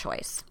the wrong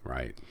choice.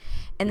 Right.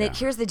 And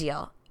here's the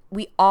deal.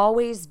 We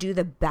always do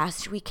the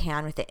best we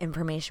can with the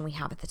information we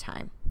have at the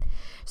time.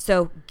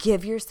 So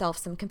give yourself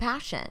some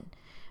compassion.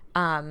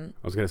 I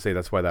was going to say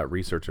that's why that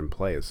research and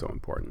play is so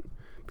important,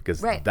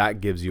 because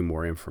that gives you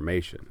more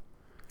information.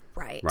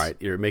 Right. Right.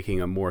 You're making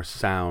a more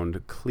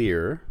sound,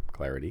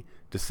 clarity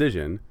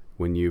decision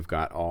when you've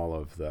got all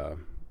of the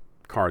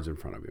cards in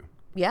front of you.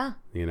 Yeah.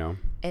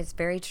 It's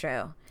very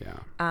true.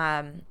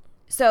 Yeah.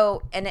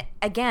 So, and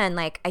again,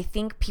 like I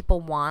think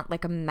people want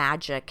like a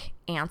magic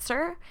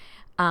answer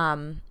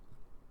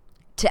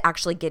to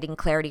actually getting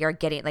clarity or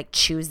getting like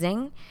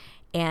choosing.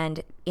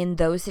 And in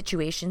those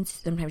situations,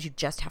 sometimes you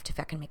just have to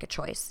fucking make a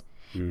choice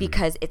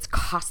because it's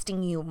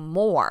costing you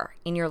more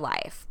in your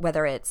life,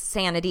 whether it's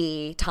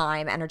sanity,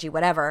 time, energy,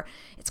 whatever.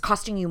 It's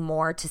costing you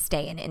more to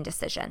stay in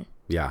indecision.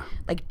 Yeah.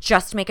 Like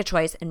just make a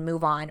choice and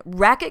move on.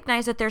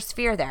 Recognize that there's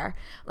fear there.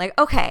 Like,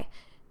 okay,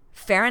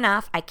 fair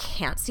enough. I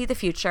can't see the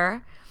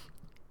future.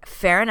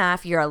 Fair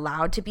enough. You're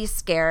allowed to be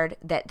scared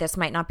that this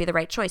might not be the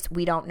right choice.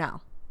 We don't know.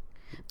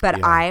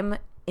 But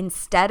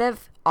instead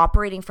of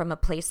operating from a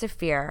place of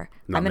fear,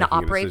 I'm going to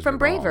operate from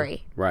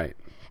bravery. Right.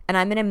 And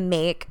I'm going to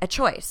make a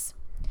choice.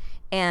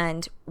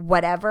 And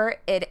whatever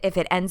if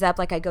it ends up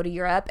like I go to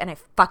Europe and I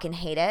fucking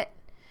hate it,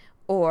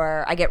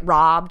 or I get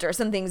robbed or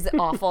something's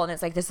awful and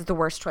it's like, this is the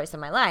worst choice in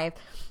my life,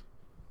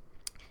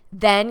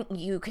 then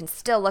you can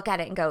still look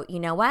at it and go, you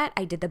know what?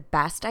 I did the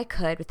best I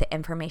could with the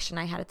information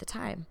I had at the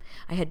time.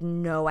 I had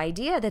no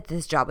idea that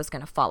this job was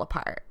going to fall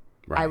apart.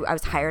 Right. I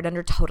was hired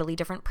under totally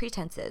different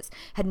pretenses.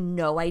 Had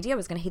no idea I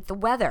was going to hate the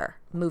weather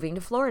moving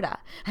to Florida.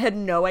 I had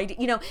no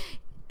idea.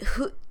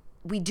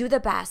 We do the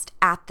best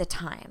at the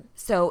time.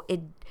 So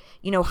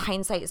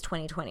hindsight is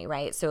 20/20,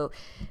 right? So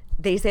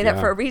they say that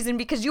for a reason,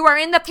 because you are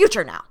in the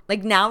future now.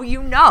 Like now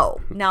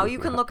Now you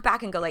can look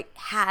back and go like,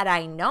 had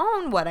I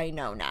known what I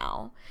know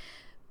now.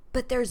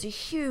 But there's a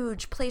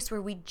huge place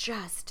where we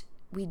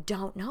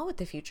don't know what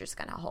the future's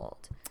going to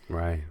hold.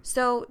 Right.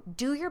 So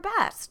do your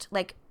best.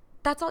 Like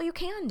that's all you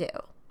can do.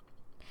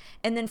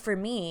 And then for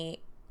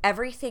me,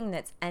 everything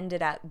that's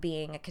ended up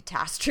being a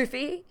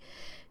catastrophe,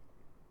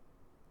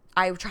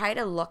 I try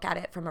to look at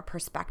it from a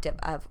perspective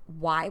of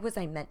why was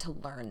I meant to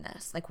learn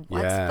this? Like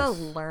what's the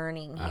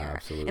learning here?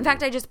 Absolutely. In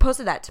fact, I just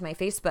posted that to my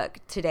Facebook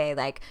today.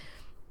 Like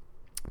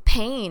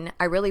pain,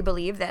 I really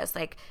believe this.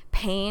 Like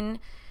pain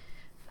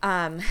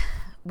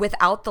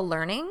without the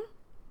learning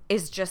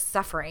is just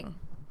suffering.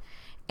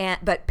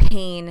 But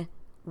pain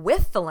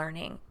with the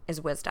learning is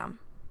wisdom.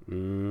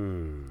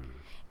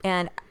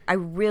 And I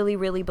really,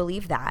 really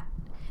believe that.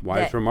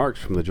 Wise remarks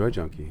from the Joy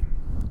Junkie.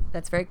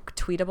 That's very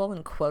tweetable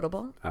and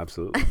quotable.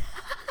 Absolutely.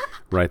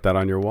 Write that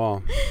on your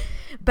wall.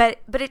 But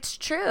it's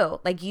true.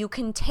 Like you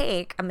can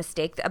take a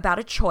mistake about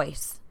a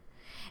choice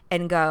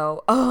and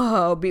go,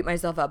 oh, beat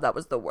myself up. That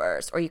was the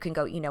worst. Or you can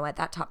go, you know what?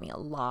 That taught me a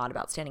lot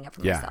about standing up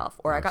for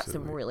myself. Or I got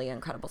some really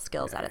incredible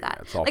skills out of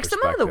that. Like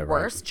some of the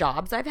worst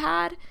jobs I've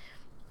had,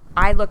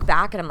 I look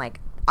back and I'm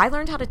like, I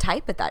learned how to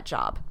type at that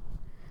job.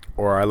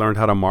 Or I learned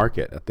how to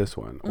market at this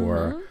one.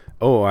 Or,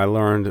 I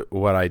learned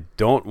what I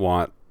don't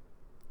want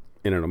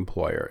in an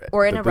employer.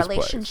 Or in a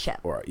relationship.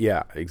 Or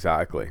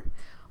exactly.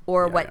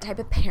 Or what type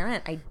of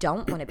parent I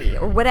don't want to be.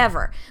 Or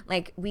whatever.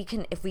 Like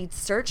if we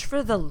search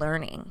for the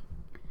learning,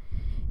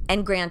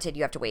 and granted,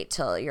 you have to wait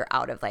till you're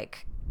out of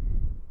like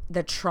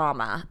the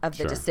trauma of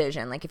the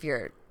decision. Like if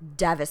you're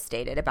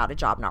devastated about a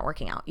job not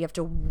working out, you have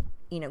to,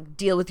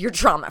 deal with your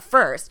trauma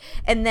first.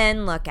 And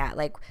then look at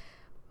like,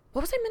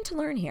 what was I meant to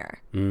learn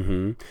here?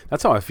 Mm-hmm.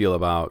 That's how I feel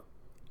about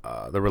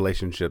the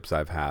relationships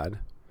I've had.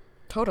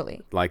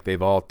 Totally. Like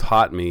they've all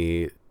taught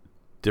me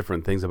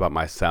different things about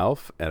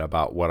myself and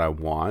about what I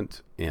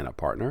want in a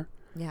partner.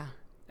 Yeah.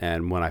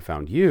 And when I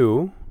found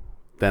you,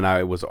 then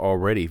I was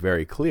already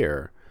very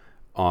clear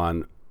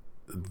on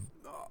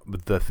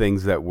the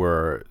things that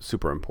were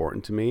super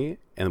important to me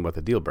and what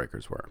the deal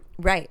breakers were.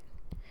 Right.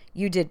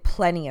 You did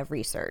plenty of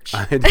research.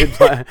 I did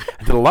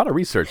a lot of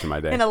research in my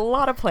day. And a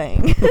lot of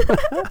playing.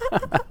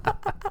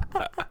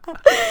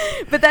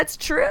 But that's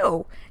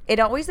true. It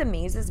always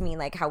amazes me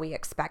like how we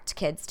expect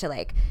kids to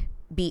like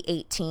be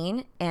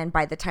 18 and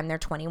by the time they're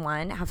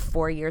 21 have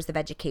 4 years of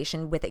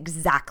education with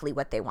exactly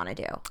what they want to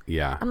do.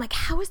 Yeah. I'm like,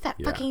 how is that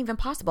fucking even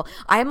possible?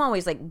 I'm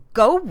always like,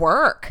 go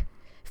work.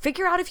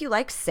 Figure out if you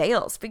like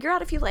sales. Figure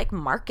out if you like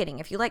marketing,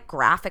 if you like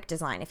graphic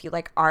design, if you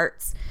like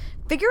arts.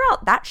 Figure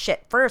out that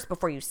shit first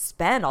before you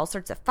spend all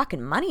sorts of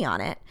fucking money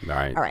on it.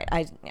 Right. All right.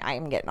 I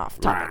am getting off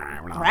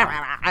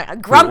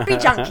topic. Grumpy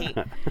junkie.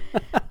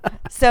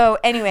 So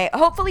anyway,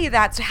 hopefully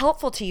that's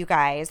helpful to you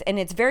guys. And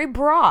it's very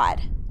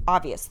broad,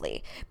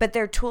 obviously. But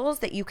they're tools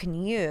that you can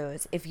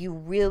use if you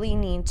really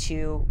need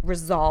to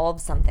resolve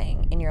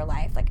something in your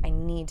life. Like, I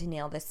need to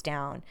nail this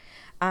down.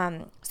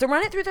 So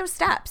run it through those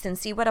steps and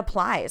see what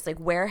applies. Like,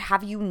 where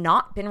have you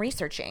not been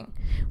researching?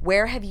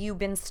 Where have you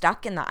been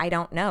stuck in the I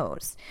don't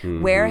knows?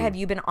 Mm-hmm. Where have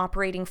you been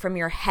operating from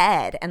your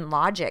head and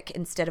logic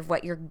instead of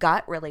what your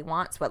gut really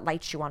wants, what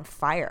lights you on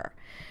fire?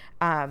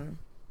 And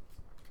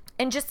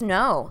just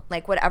know,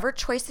 like, whatever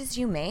choices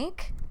you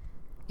make,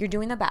 you're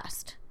doing the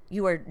best.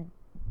 You are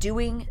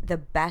doing the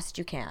best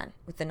you can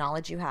with the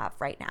knowledge you have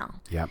right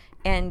now. Yep.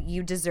 And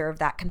you deserve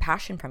that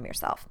compassion from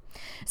yourself.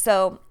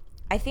 So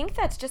I think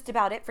that's just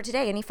about it for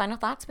today. Any final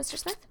thoughts, Mr.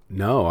 Smith?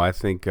 No, I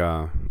think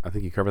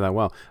you covered that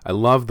well. I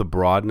love the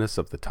broadness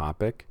of the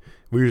topic.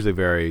 We're usually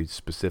very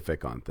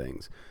specific on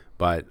things,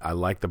 but I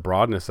like the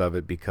broadness of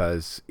it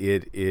because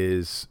it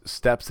is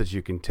steps that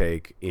you can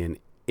take in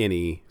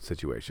any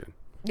situation.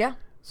 Yeah.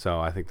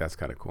 So I think that's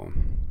kind of cool.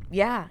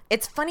 Yeah.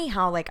 It's funny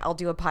how, like, I'll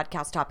do a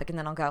podcast topic and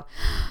then I'll go,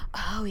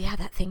 oh, yeah,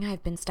 that thing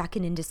I've been stuck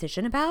in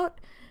indecision about,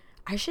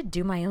 I should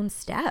do my own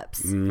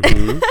steps.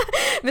 Mm-hmm.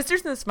 Mr.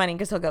 Smith's funny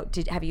because he'll go,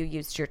 have you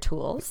used your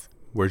tools?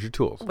 Where's your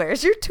tools?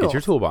 Where's your tools? Get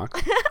your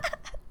toolbox.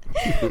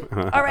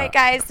 All right,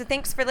 guys. So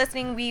thanks for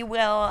listening. We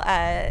will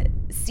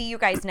see you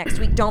guys next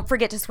week. Don't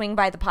forget to swing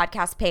by the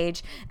podcast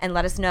page and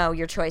let us know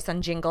your choice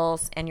on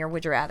jingles and your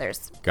would you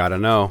rathers. Gotta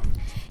know.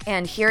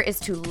 And here is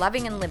to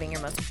loving and living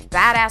your most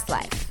badass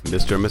life.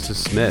 Mr. and Mrs.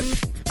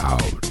 Smith,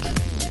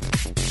 out.